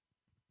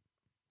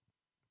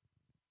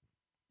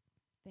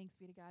Thanks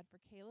be to God for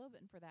Caleb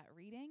and for that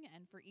reading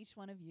and for each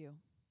one of you.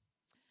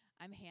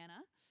 I'm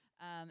Hannah,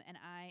 and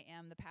I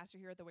am the pastor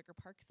here at the Wicker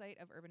Park site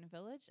of Urban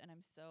Village, and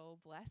I'm so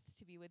blessed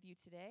to be with you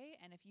today.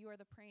 And if you are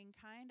the praying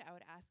kind, I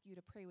would ask you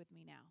to pray with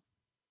me now.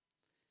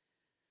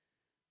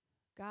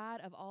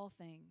 God of all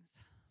things,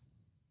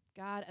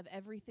 God of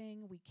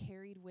everything we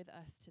carried with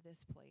us to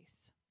this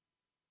place,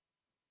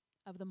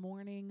 of the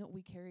morning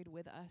we carried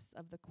with us,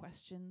 of the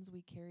questions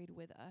we carried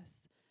with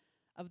us,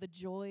 of the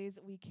joys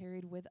we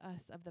carried with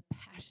us, of the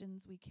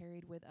passions we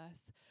carried with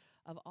us,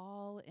 of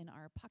all in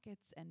our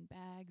pockets and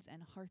bags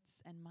and hearts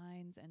and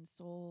minds and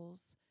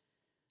souls.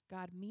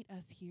 God, meet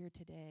us here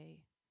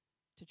today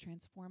to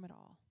transform it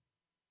all.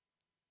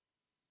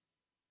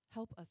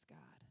 Help us,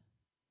 God,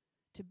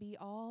 to be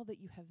all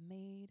that you have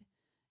made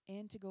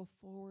and to go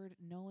forward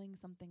knowing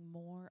something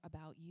more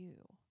about you,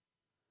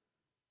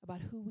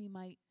 about who we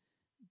might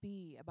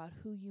be, about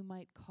who you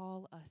might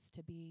call us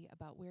to be,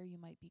 about where you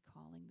might be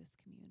calling this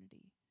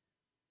community.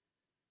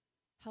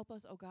 Help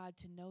us, oh God,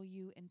 to know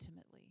you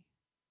intimately,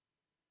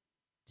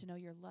 to know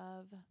your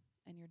love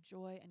and your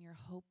joy and your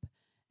hope,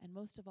 and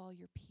most of all,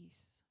 your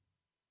peace.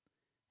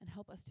 And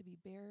help us to be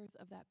bearers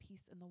of that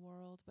peace in the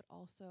world, but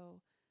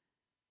also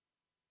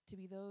to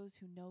be those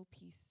who know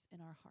peace in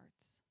our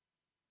hearts,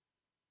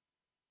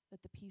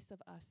 that the peace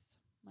of us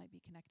might be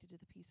connected to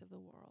the peace of the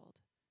world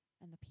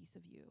and the peace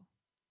of you.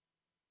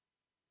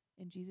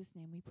 In Jesus'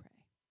 name we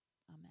pray.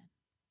 Amen.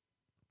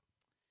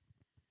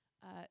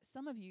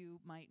 Some of you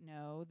might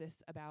know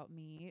this about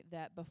me,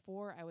 that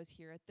before I was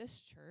here at this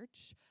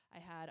church, I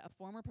had a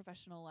former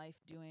professional life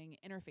doing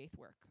interfaith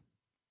work.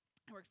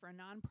 I worked for a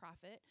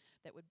nonprofit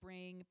that would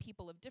bring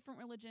people of different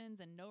religions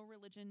and no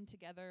religion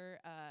together,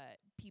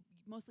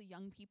 mostly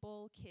young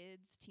people,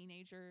 kids,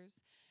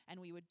 teenagers, and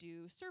we would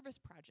do service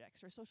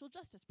projects or social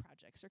justice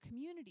projects or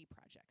community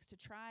projects to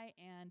try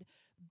and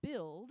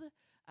build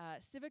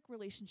civic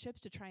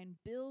relationships, to try and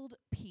build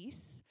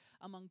peace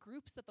among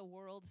groups that the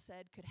world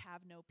said could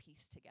have no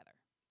peace together.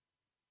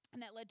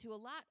 And that led to a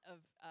lot of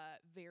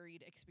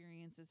varied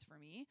experiences for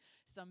me,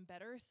 some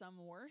better, some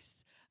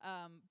worse,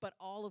 but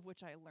all of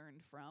which I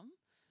learned from.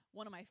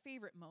 One of my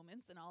favorite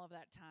moments in all of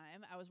that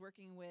time, I was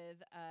working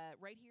with,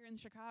 right here in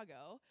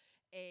Chicago,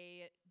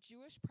 a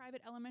Jewish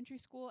private elementary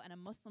school and a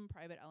Muslim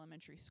private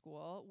elementary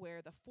school,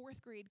 where the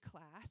fourth grade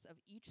class of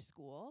each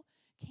school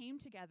came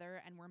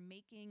together and were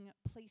making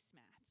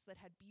placemats that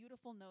had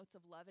beautiful notes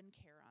of love and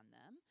care on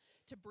them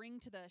to bring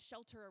to the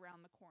shelter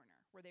around the corner,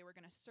 where they were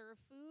going to serve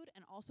food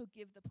and also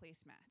give the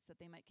placemats that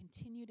they might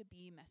continue to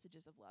be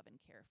messages of love and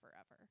care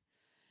forever.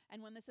 And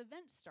when this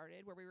event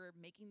started, where we were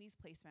making these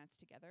placemats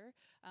together,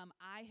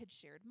 I had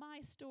shared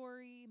my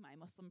story, my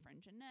Muslim friend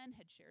Janen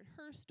had shared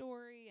her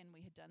story, and we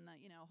had done the,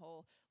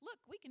 whole, look,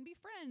 we can be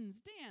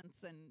friends,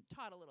 dance, and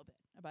taught a little bit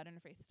about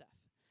interfaith stuff.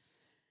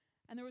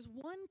 And there was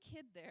one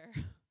kid there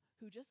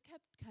who just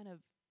kept kind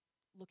of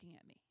looking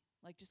at me,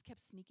 like just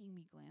kept sneaking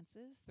me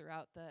glances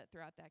throughout the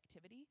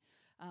activity,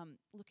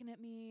 looking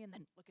at me and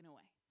then looking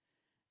away.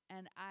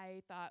 And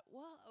I thought,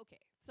 well,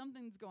 okay,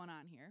 something's going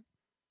on here.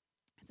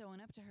 And so I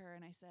went up to her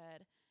and I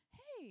said,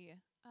 hey,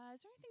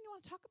 is there anything you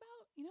want to talk about?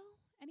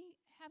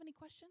 Have any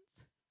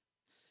questions?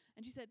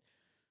 And she said,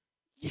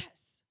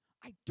 yes,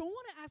 I don't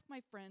want to ask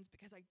my friends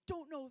because I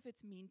don't know if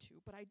it's mean to,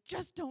 but I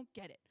just don't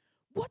get it.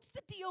 What's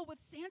the deal with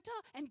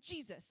Santa and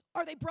Jesus?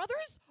 Are they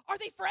brothers? Are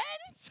they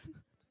friends?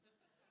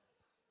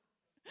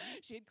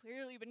 She had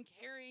clearly been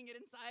carrying it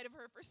inside of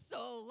her for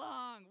so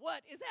long.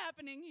 What is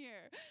happening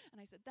here?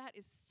 And I said, that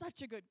is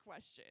such a good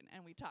question.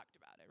 And we talked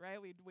about it,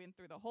 right? We went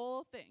through the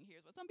whole thing.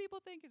 Here's what some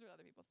people think. Here's what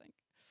other people think.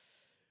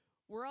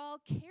 We're all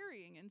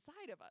carrying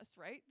inside of us,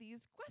 right,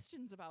 these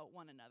questions about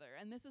one another.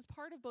 And this is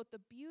part of both the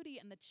beauty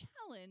and the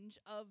challenge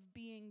of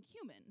being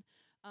human,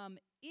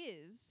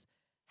 is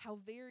how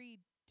very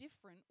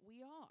different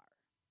we are.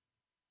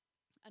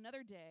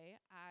 Another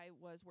day, I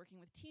was working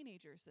with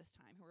teenagers this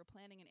time who were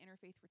planning an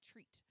interfaith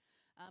retreat,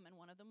 and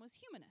one of them was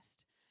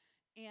humanist.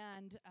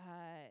 And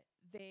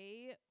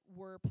they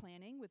were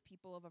planning with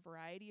people of a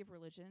variety of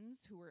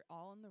religions who were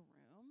all in the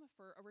room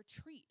for a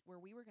retreat where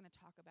we were going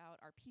to talk about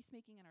our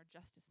peacemaking and our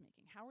justice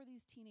making. How were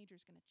these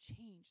teenagers going to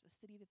change the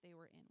city that they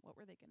were in? What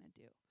were they going to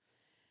do?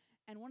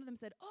 And one of them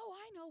said, oh,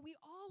 I know, we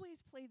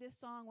always play this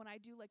song when I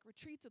do like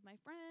retreats with my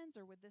friends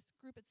or with this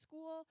group at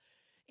school.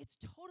 It's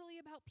totally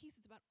about peace.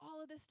 It's about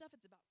all of this stuff.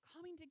 It's about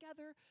coming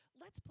together.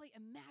 Let's play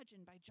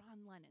Imagine by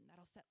John Lennon.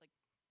 That'll set like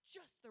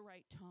just the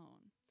right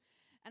tone.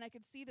 And I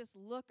could see this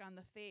look on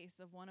the face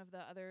of one of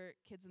the other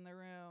kids in the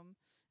room.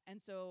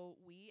 And so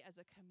we as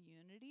a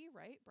community,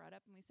 right, brought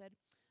up and we said,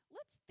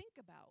 let's think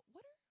about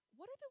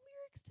what are the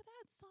lyrics to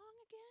that song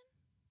again?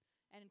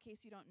 And in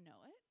case you don't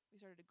know it, we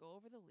started to go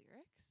over the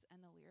lyrics, and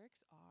the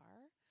lyrics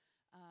are,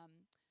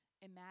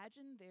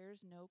 imagine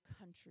there's no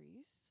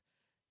countries,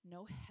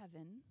 no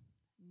heaven,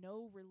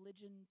 no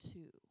religion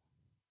too.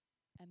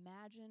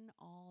 Imagine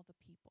all the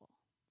people,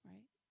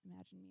 right?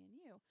 Imagine me and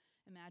you.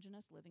 Imagine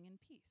us living in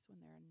peace when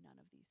there are none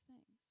of these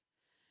things.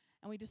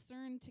 And we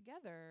discern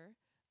together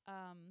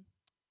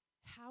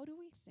How do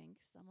we think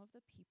some of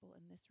the people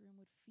in this room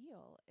would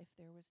feel if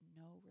there was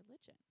no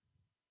religion?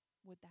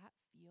 Would that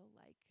feel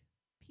like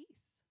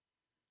peace,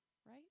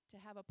 right? To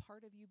have a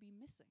part of you be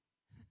missing,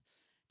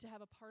 to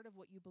have a part of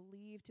what you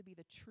believe to be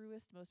the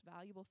truest, most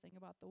valuable thing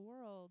about the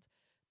world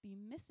be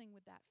missing,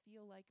 would that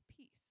feel like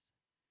peace?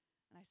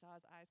 And I saw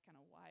his eyes kind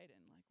of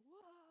widen, like,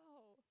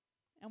 whoa.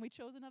 And we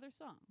chose another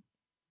song.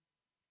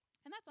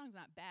 And that song's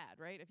not bad,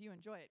 right? If you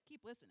enjoy it,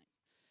 keep listening.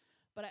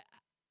 But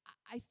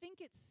I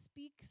think it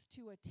speaks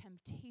to a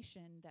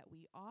temptation that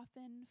we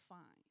often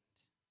find,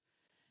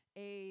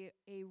 a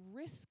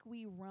risk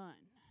we run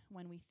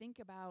when we think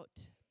about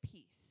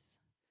peace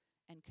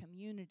and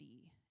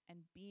community and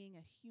being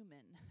a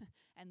human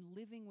and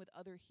living with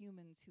other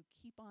humans who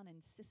keep on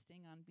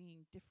insisting on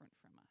being different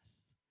from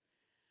us,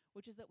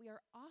 which is that we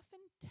are often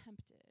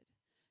tempted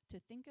to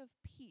think of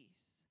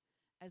peace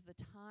as the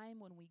time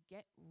when we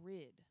get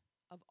rid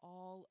of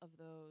all of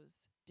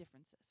those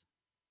differences,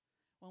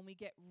 when we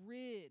get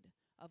rid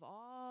of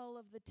all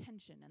of the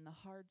tension and the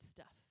hard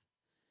stuff.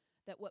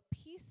 That what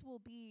peace will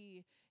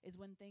be is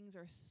when things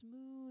are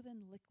smooth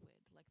and liquid,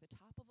 like the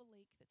top of a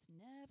lake that's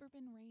never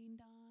been rained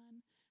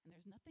on, and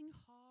there's nothing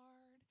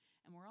hard,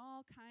 and we're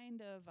all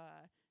kind of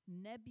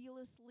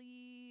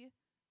nebulously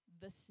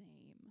the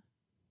same.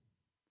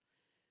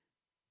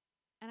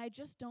 And I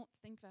just don't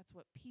think that's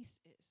what peace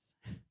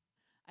is.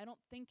 I don't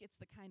think it's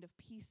the kind of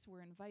peace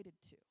we're invited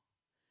to.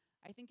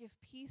 I think if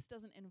peace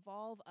doesn't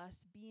involve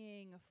us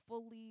being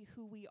fully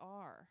who we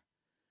are,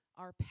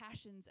 our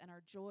passions and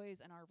our joys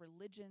and our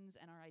religions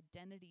and our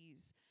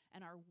identities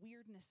and our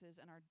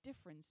weirdnesses and our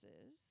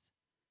differences,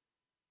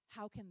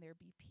 how can there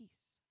be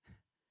peace?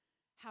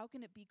 How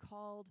can it be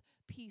called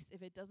peace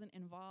if it doesn't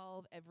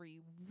involve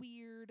every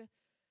weird,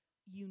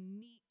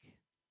 unique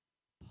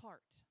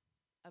part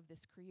of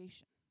this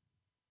creation?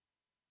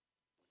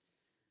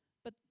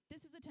 But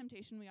this is a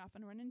temptation we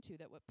often run into,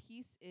 that what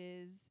peace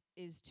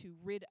is to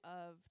rid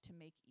of, to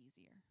make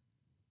easier.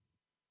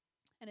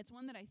 And it's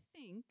one that I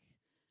think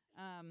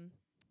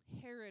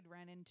Herod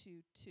ran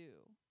into too.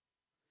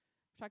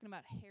 We're talking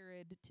about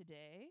Herod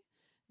today,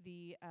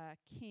 the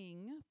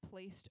king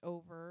placed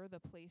over the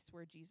place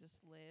where Jesus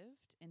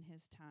lived in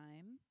his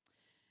time.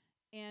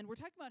 And we're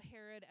talking about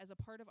Herod as a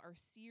part of our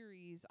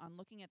series on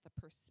looking at the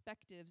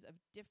perspectives of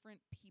different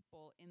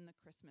people in the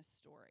Christmas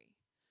story.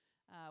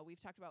 We've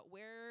talked about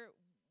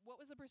what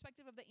was the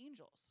perspective of the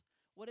angels?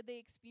 What did they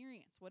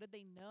experience? What did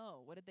they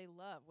know? What did they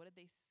love? What did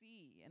they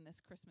see in this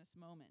Christmas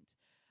moment?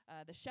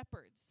 The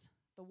shepherds,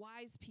 the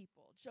wise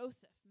people,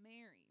 Joseph,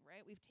 Mary,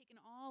 right? We've taken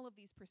all of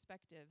these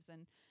perspectives.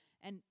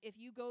 And if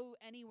you go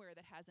anywhere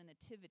that has a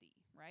nativity,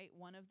 right,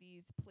 one of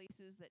these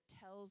places that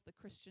tells the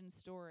Christian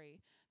story,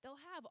 they'll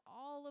have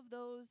all of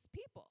those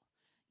people.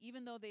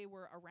 Even though they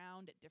were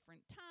around at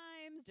different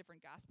times,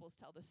 different gospels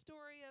tell the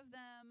story of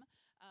them,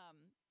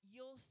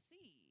 you'll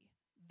see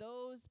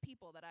those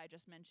people that I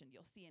just mentioned.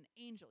 You'll see an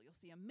angel, you'll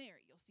see a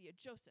Mary, you'll see a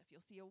Joseph,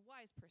 you'll see a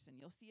wise person,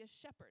 you'll see a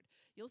shepherd,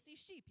 you'll see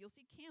sheep, you'll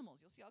see camels,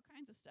 you'll see all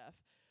kinds of stuff.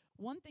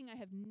 One thing I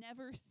have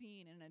never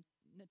seen in a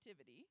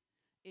nativity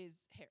is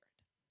Herod,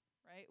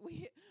 right?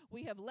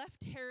 We have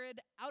left Herod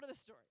out of the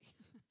story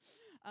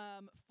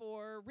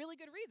for really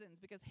good reasons,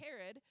 because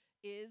Herod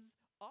is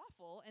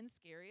awful and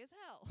scary as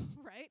hell,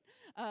 right?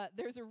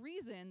 There's a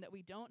reason that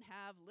we don't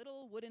have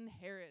little wooden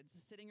Herods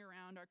sitting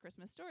around our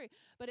Christmas story,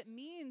 but it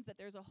means that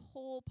there's a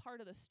whole part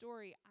of the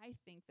story, I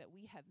think, that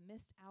we have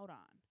missed out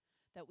on,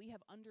 that we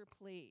have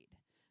underplayed,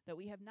 that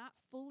we have not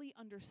fully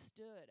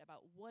understood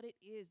about what it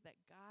is that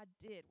God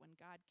did when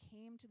God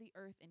came to the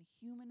earth in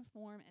human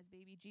form as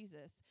baby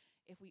Jesus,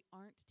 if we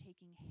aren't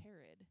taking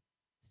Herod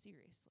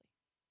seriously.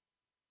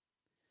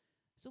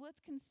 So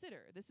let's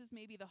consider, this is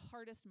maybe the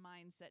hardest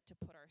mindset to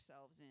put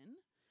ourselves in,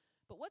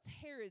 but what's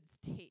Herod's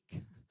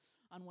take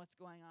on what's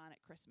going on at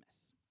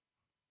Christmas?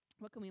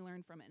 What can we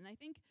learn from it? And I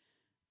think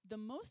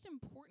the most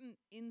important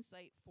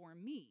insight for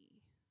me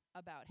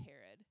about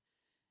Herod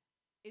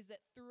is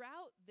that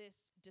throughout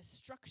this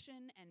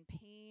destruction and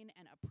pain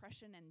and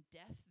oppression and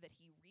death that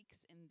he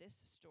wreaks in this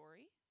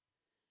story,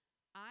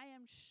 I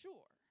am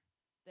sure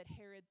that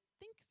Herod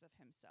thinks of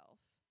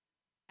himself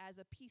as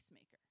a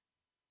peacemaker.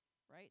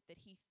 Right?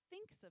 That he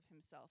thinks of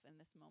himself in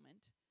this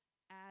moment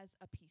as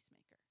a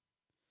peacemaker.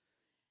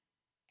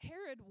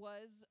 Herod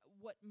was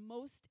what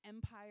most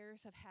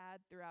empires have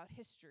had throughout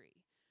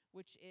history,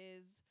 which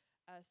is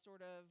a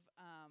sort of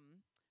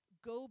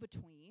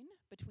go-between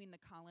between the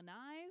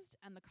colonized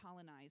and the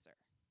colonizer.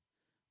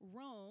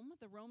 Rome,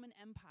 the Roman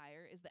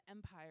Empire, is the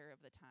empire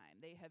of the time.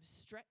 They have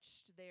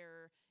stretched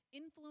their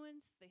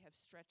influence, they have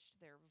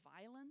stretched their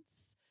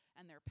violence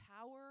and their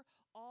power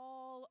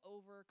all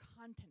over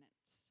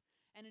continents.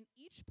 And in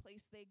each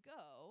place they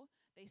go,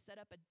 they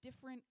set up a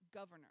different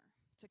governor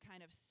to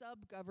kind of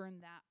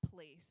sub-govern that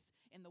place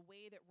in the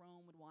way that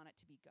Rome would want it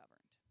to be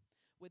governed.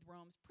 With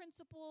Rome's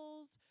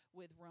principles,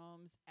 with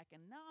Rome's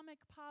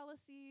economic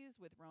policies,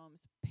 with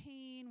Rome's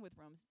pain, with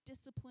Rome's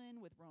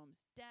discipline, with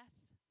Rome's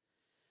death.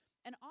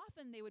 And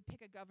often they would pick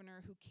a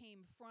governor who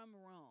came from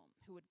Rome,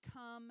 who would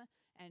come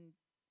and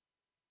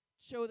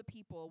show the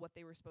people what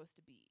they were supposed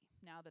to be.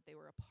 now that they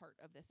were a part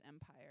of this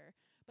empire.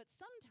 But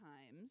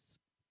sometimes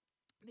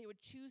they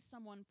would choose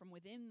someone from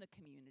within the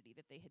community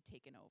that they had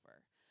taken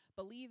over,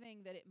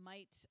 believing that it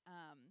might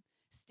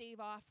stave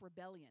off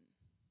rebellion,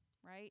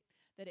 right?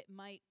 That it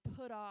might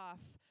put off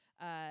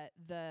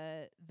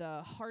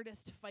the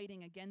hardest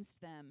fighting against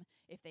them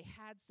if they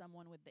had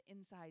someone with the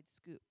inside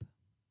scoop.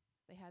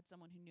 They had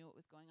someone who knew what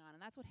was going on.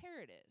 And that's what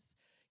Herod is.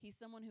 He's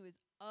someone who is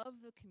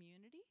of the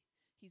community.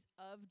 He's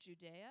of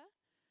Judea.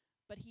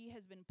 But he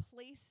has been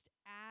placed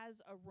as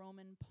a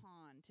Roman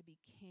pawn to be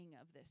king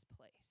of this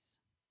place.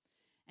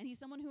 And he's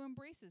someone who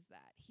embraces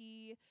that.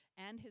 He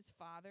and his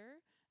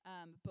father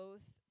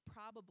both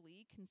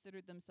probably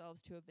considered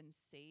themselves to have been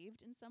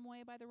saved in some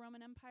way by the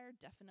Roman Empire,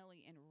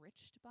 definitely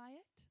enriched by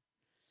it.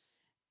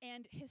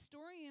 And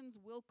historians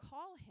will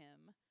call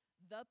him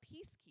the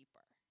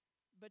peacekeeper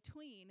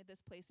between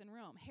this place and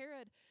Rome.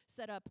 Herod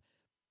set up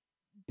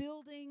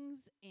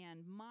buildings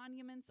and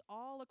monuments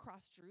all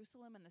across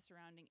Jerusalem and the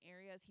surrounding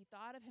areas. He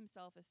thought of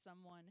himself as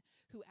someone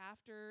who,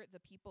 after the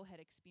people had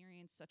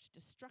experienced such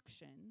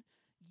destruction,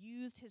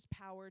 used his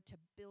power to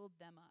build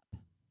them up.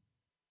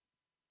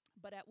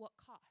 But at what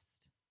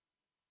cost?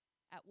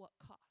 At what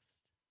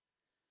cost?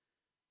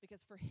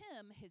 Because for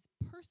him, his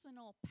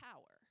personal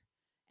power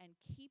and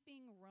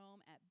keeping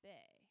Rome at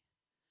bay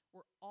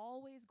were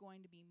always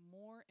going to be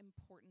more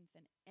important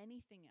than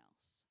anything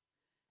else.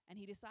 And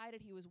he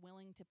decided he was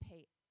willing to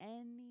pay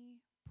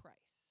any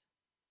price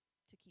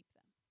to keep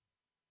them.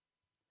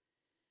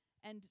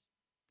 And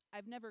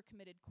I've never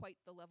committed quite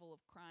the level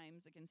of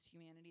crimes against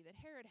humanity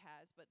that Herod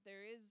has, but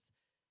there is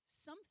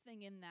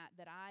something in that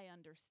that I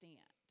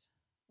understand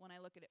when I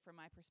look at it from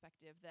my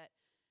perspective, that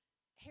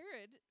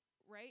Herod,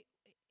 right,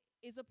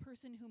 is a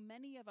person who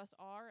many of us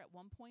are at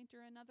one point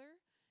or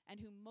another, and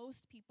who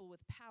most people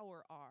with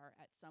power are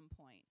at some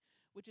point,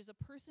 which is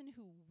a person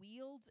who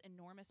wields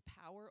enormous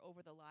power over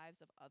the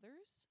lives of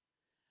others,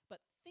 but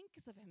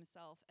thinks of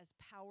himself as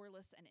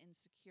powerless and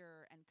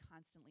insecure and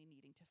constantly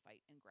needing to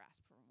fight and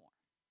grasp for more,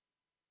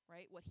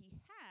 right? What he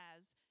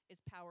has is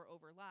power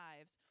over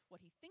lives.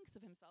 What he thinks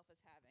of himself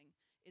as having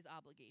is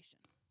obligation.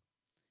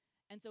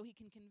 And so he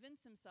can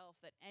convince himself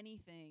that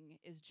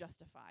anything is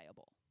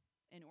justifiable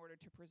in order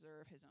to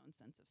preserve his own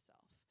sense of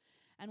self.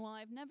 And while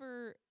I've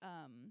never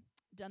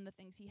done the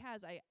things he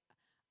has, I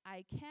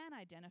can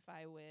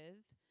identify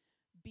with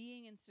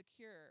being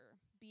insecure,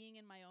 being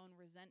in my own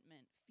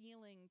resentment,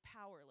 feeling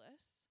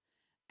powerless.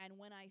 And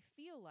when I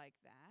feel like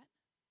that,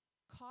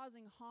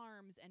 causing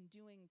harms and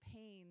doing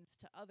pains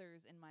to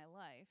others in my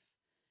life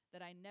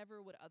that I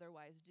never would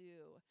otherwise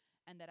do,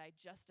 and that I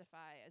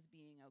justify as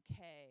being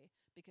okay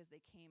because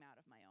they came out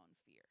of my own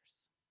fears.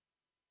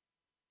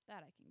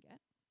 That I can get.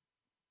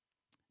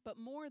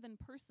 But more than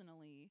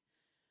personally,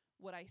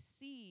 what I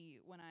see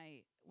when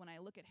I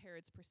look at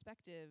Herod's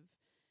perspective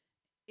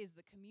is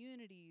the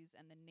communities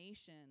and the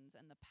nations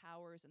and the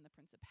powers and the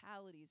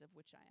principalities of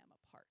which I am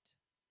a part.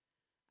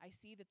 I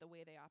see that the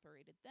way they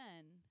operated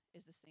then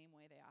is the same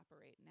way they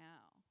operate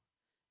now.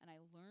 And I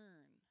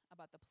learn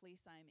about the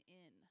place I'm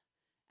in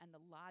and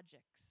the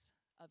logics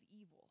of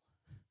evil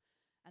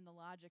and the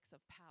logics of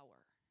power.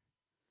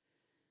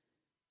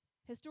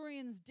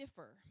 Historians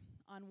differ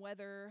on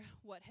whether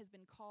what has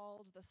been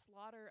called the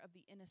slaughter of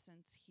the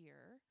innocents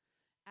here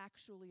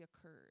actually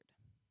occurred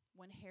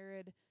when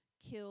Herod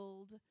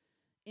killed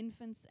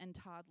infants and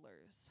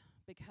toddlers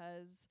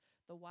because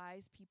the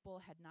wise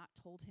people had not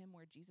told him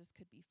where Jesus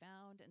could be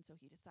found, and so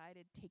he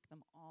decided, take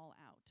them all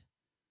out,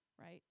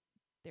 right?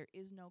 There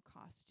is no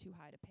cost too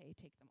high to pay.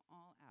 Take them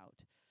all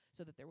out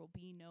so that there will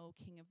be no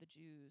king of the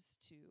Jews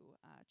to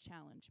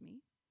challenge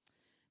me.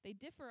 They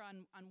differ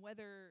on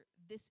whether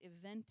this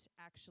event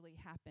actually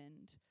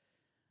happened,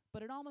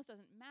 but it almost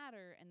doesn't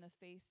matter in the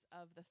face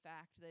of the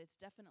fact that it's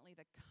definitely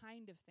the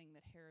kind of thing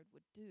that Herod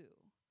would do.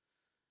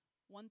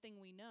 One thing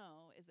we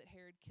know is that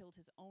Herod killed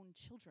his own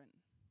children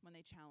when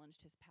they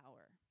challenged his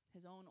power,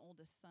 his own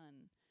oldest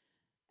son,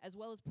 as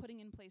well as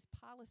putting in place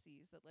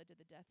policies that led to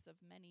the deaths of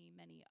many,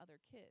 many other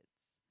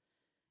kids.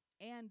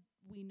 And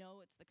we know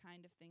it's the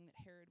kind of thing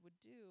that Herod would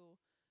do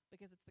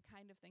because it's the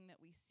kind of thing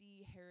that we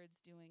see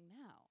Herod's doing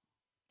now,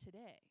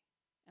 today,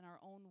 in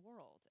our own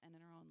world and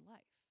in our own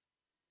life.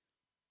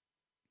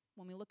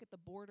 When we look at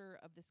the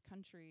border of this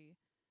country,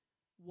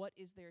 what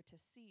is there to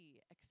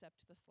see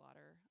except the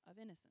slaughter of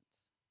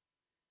innocents?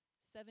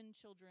 7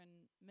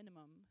 children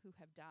minimum who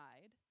have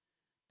died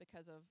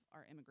because of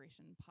our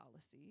immigration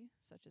policy,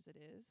 such as it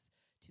is,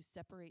 to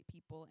separate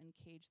people and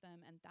cage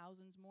them, and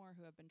thousands more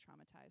who have been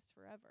traumatized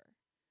forever.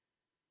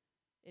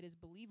 It is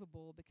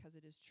believable because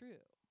it is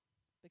true,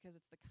 because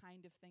it's the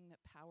kind of thing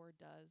that power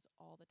does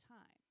all the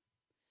time.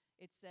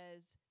 It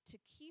says, to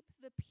keep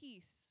the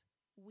peace,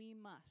 we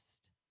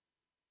must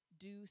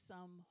do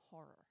some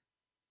horror.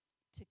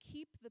 To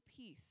keep the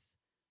peace,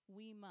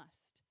 we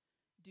must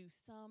do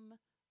some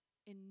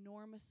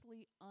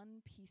enormously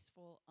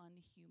unpeaceful,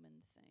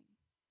 unhuman thing.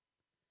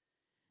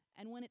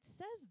 And when it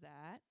says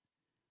that,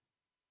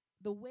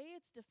 the way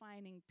it's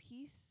defining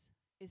peace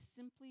is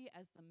simply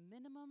as the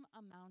minimum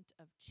amount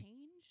of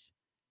change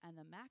and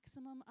the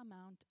maximum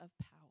amount of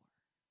power.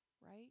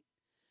 right?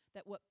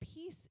 That what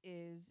peace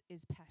is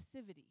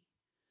passivity.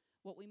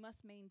 What we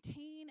must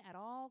maintain at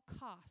all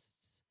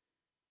costs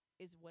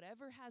is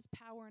whatever has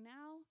power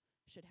now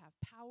should have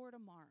power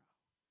tomorrow.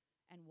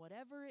 And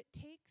whatever it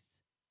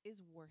takes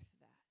is worth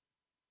that.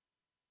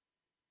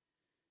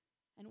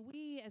 And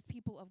we, as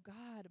people of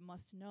God,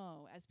 must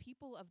know, as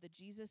people of the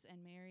Jesus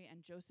and Mary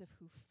and Joseph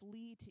who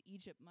flee to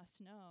Egypt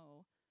must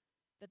know,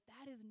 that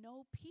that is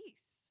no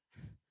peace.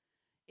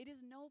 It is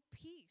no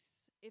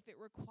peace if it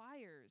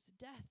requires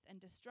death and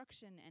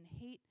destruction and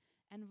hate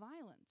and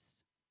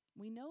violence.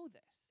 We know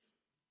this.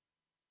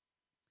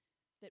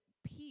 That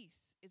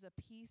peace is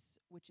a peace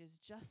which is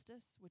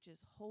justice, which is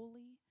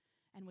holy,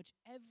 and which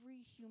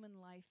every human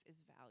life is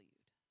valued.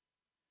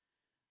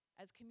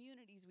 As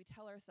communities, we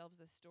tell ourselves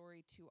this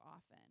story too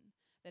often,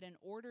 that in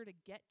order to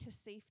get to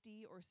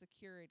safety or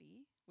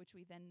security, which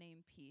we then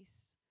name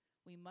peace,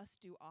 we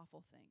must do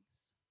awful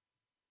things.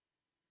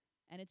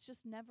 And it's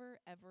just never,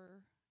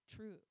 ever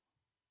true.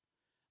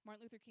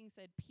 Martin Luther King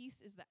said,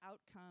 peace is the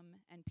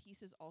outcome and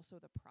peace is also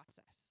the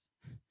process,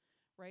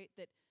 right?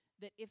 That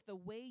if the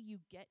way you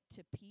get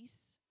to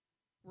peace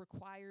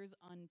requires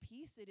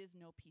unpeace, it is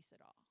no peace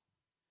at all.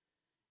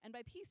 And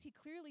by peace, he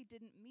clearly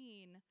didn't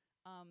mean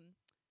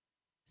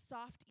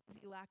soft,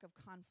 easy lack of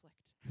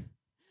conflict.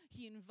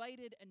 He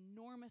invited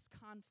enormous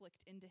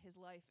conflict into his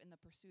life in the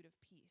pursuit of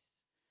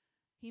peace.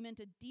 He meant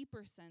a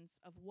deeper sense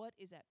of what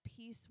is at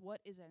peace, what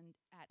is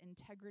at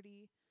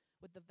integrity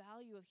with the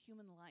value of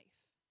human life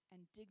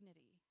and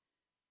dignity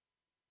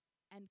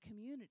and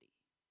community,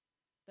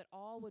 that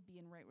all would be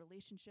in right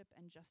relationship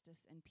and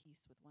justice and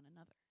peace with one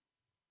another.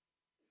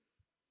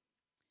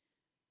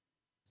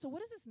 So what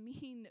does this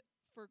mean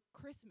for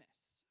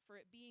Christmas, for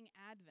it being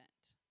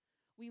Advent?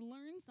 We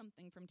learn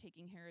something from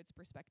taking Herod's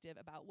perspective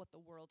about what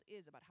the world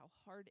is, about how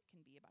hard it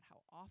can be, about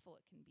how awful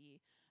it can be,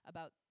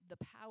 about the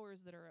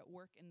powers that are at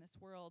work in this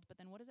world. But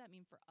then what does that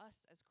mean for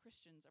us as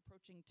Christians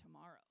approaching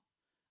tomorrow,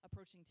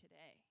 approaching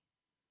today?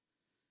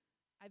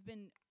 I've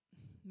been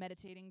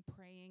meditating,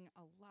 praying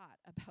a lot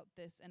about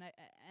this, and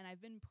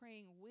I've been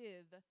praying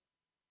with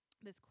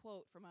this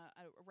quote from a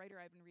writer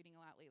I've been reading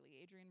a lot lately,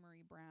 Adrienne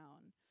Maree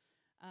Brown.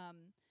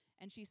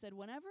 And she said,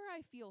 "Whenever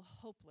I feel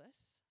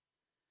hopeless,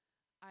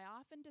 I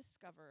often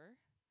discover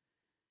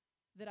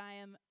that I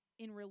am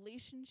in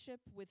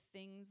relationship with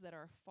things that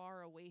are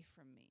far away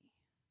from me.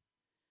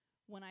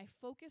 When I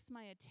focus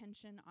my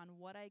attention on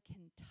what I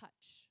can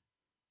touch,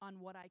 on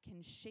what I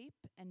can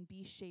shape and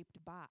be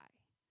shaped by,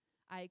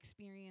 I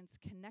experience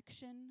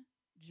connection,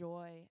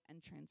 joy,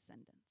 and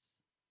transcendence.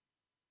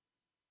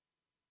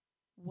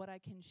 What I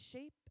can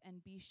shape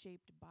and be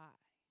shaped by,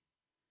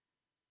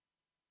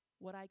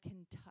 what I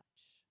can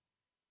touch."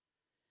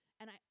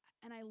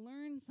 And I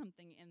learned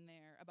something in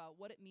there about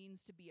what it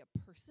means to be a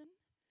person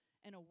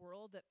in a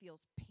world that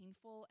feels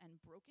painful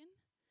and broken.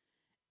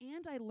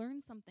 And I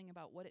learned something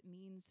about what it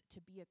means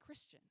to be a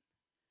Christian.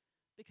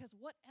 Because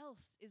what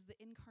else is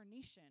the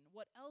incarnation?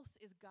 What else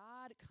is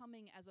God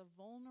coming as a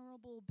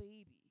vulnerable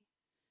baby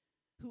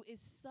who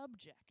is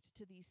subject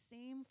to these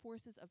same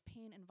forces of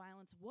pain and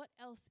violence? What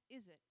else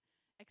is it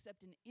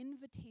except an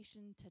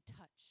invitation to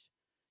touch,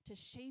 to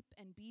shape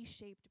and be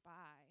shaped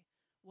by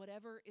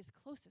whatever is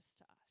closest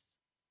to us?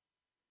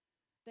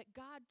 That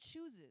God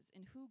chooses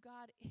in who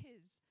God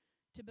is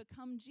to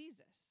become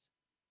Jesus.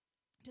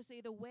 To say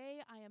the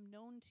way I am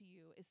known to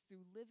you is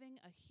through living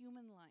a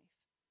human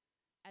life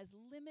as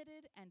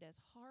limited and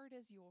as hard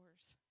as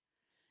yours,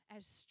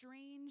 as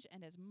strange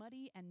and as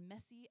muddy and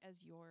messy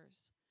as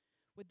yours,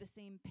 with the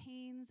same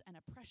pains and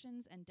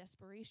oppressions and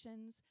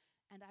desperations,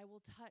 and I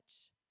will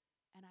touch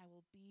and I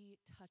will be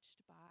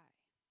touched by.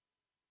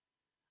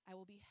 I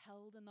will be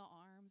held in the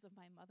arms of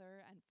my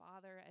mother and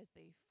father as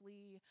they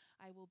flee.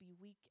 I will be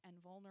weak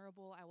and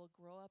vulnerable. I will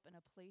grow up in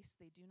a place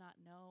they do not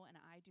know and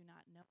I do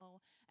not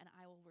know. And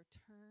I will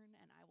return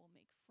and I will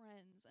make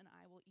friends and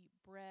I will eat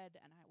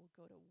bread and I will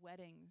go to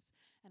weddings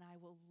and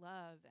I will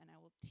love and I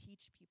will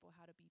teach people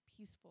how to be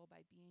peaceful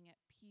by being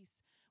at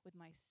peace with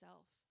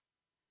myself,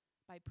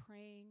 by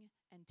praying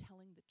and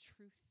telling the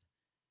truth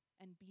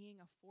and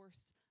being a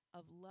force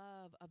of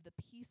love, of the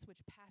peace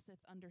which passeth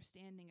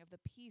understanding, of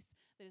the peace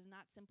that is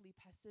not simply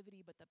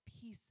passivity, but the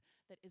peace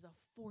that is a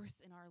force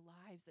in our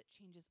lives that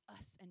changes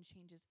us and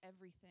changes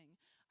everything.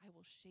 I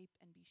will shape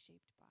and be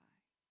shaped by.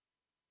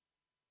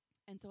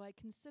 And so I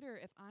consider,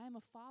 if I am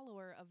a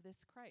follower of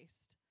this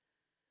Christ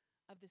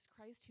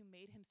who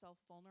made himself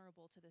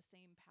vulnerable to the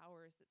same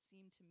powers that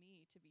seem to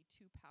me to be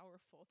too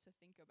powerful to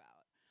think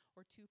about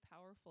or too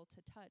powerful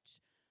to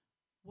touch,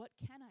 what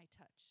can I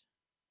touch?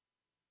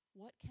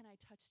 What can I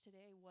touch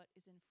today? What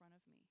is in front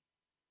of me?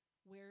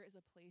 Where is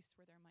a place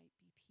where there might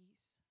be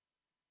peace?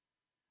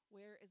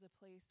 Where is a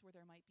place where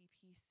there might be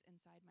peace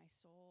inside my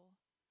soul?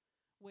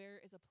 Where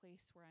is a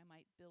place where I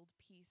might build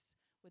peace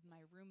with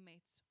my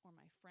roommates or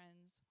my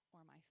friends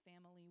or my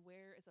family?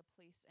 Where is a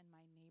place in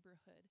my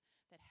neighborhood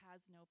that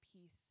has no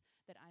peace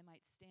that I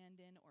might stand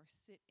in or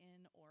sit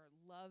in or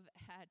love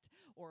at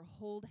or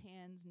hold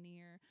hands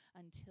near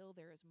until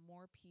there is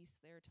more peace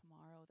there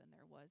tomorrow than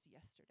there was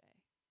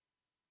yesterday?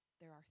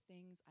 There are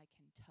things I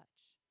can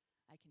touch.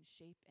 I can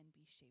shape and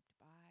be shaped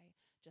by,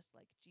 just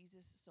like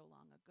Jesus so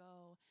long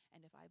ago.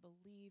 And if I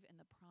believe in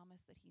the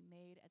promise that he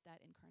made at that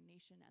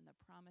incarnation and the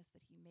promise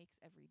that he makes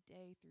every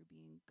day through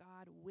being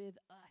God with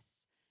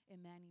us,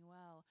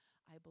 Emmanuel,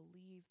 I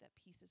believe that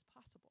peace is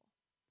possible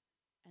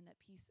and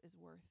that peace is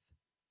worth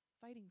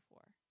fighting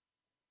for,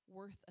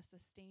 worth a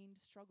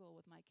sustained struggle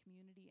with my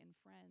community and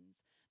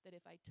friends, that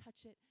if I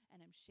touch it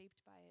and am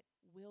shaped by it,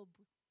 will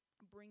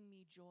bring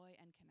me joy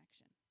and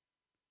connection,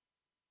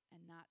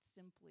 and not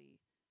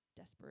simply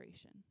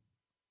desperation.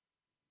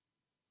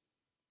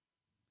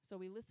 So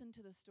we listen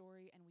to the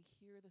story and we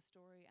hear the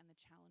story, and the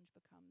challenge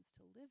becomes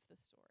to live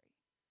the story,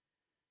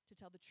 to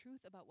tell the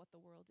truth about what the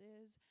world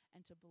is,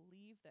 and to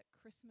believe that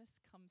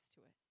Christmas comes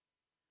to it.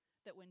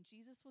 That when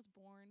Jesus was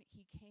born,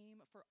 he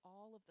came for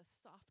all of the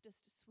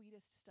softest,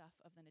 sweetest stuff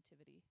of the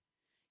Nativity.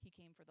 He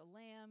came for the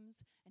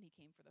lambs, and he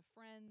came for the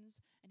friends,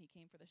 and he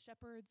came for the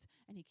shepherds,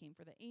 and he came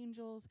for the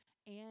angels,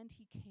 and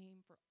he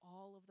came for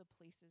all of the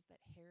places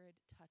that Herod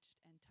touched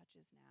and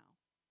touches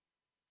now.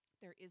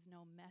 There is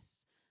no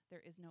mess,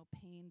 there is no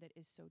pain that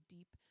is so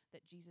deep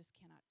that Jesus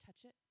cannot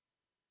touch it.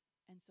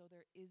 And so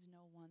there is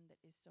no one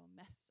that is so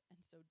mess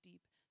and so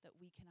deep that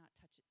we cannot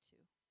touch it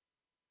too.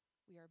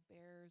 We are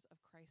bearers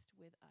of Christ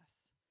with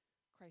us,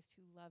 Christ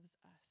who loves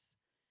us.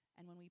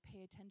 And when we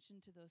pay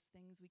attention to those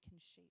things we can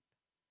shape,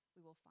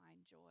 we will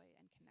find joy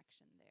and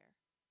connection there.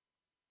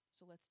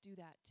 So let's do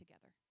that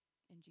together.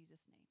 In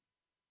Jesus' name,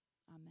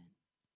 amen.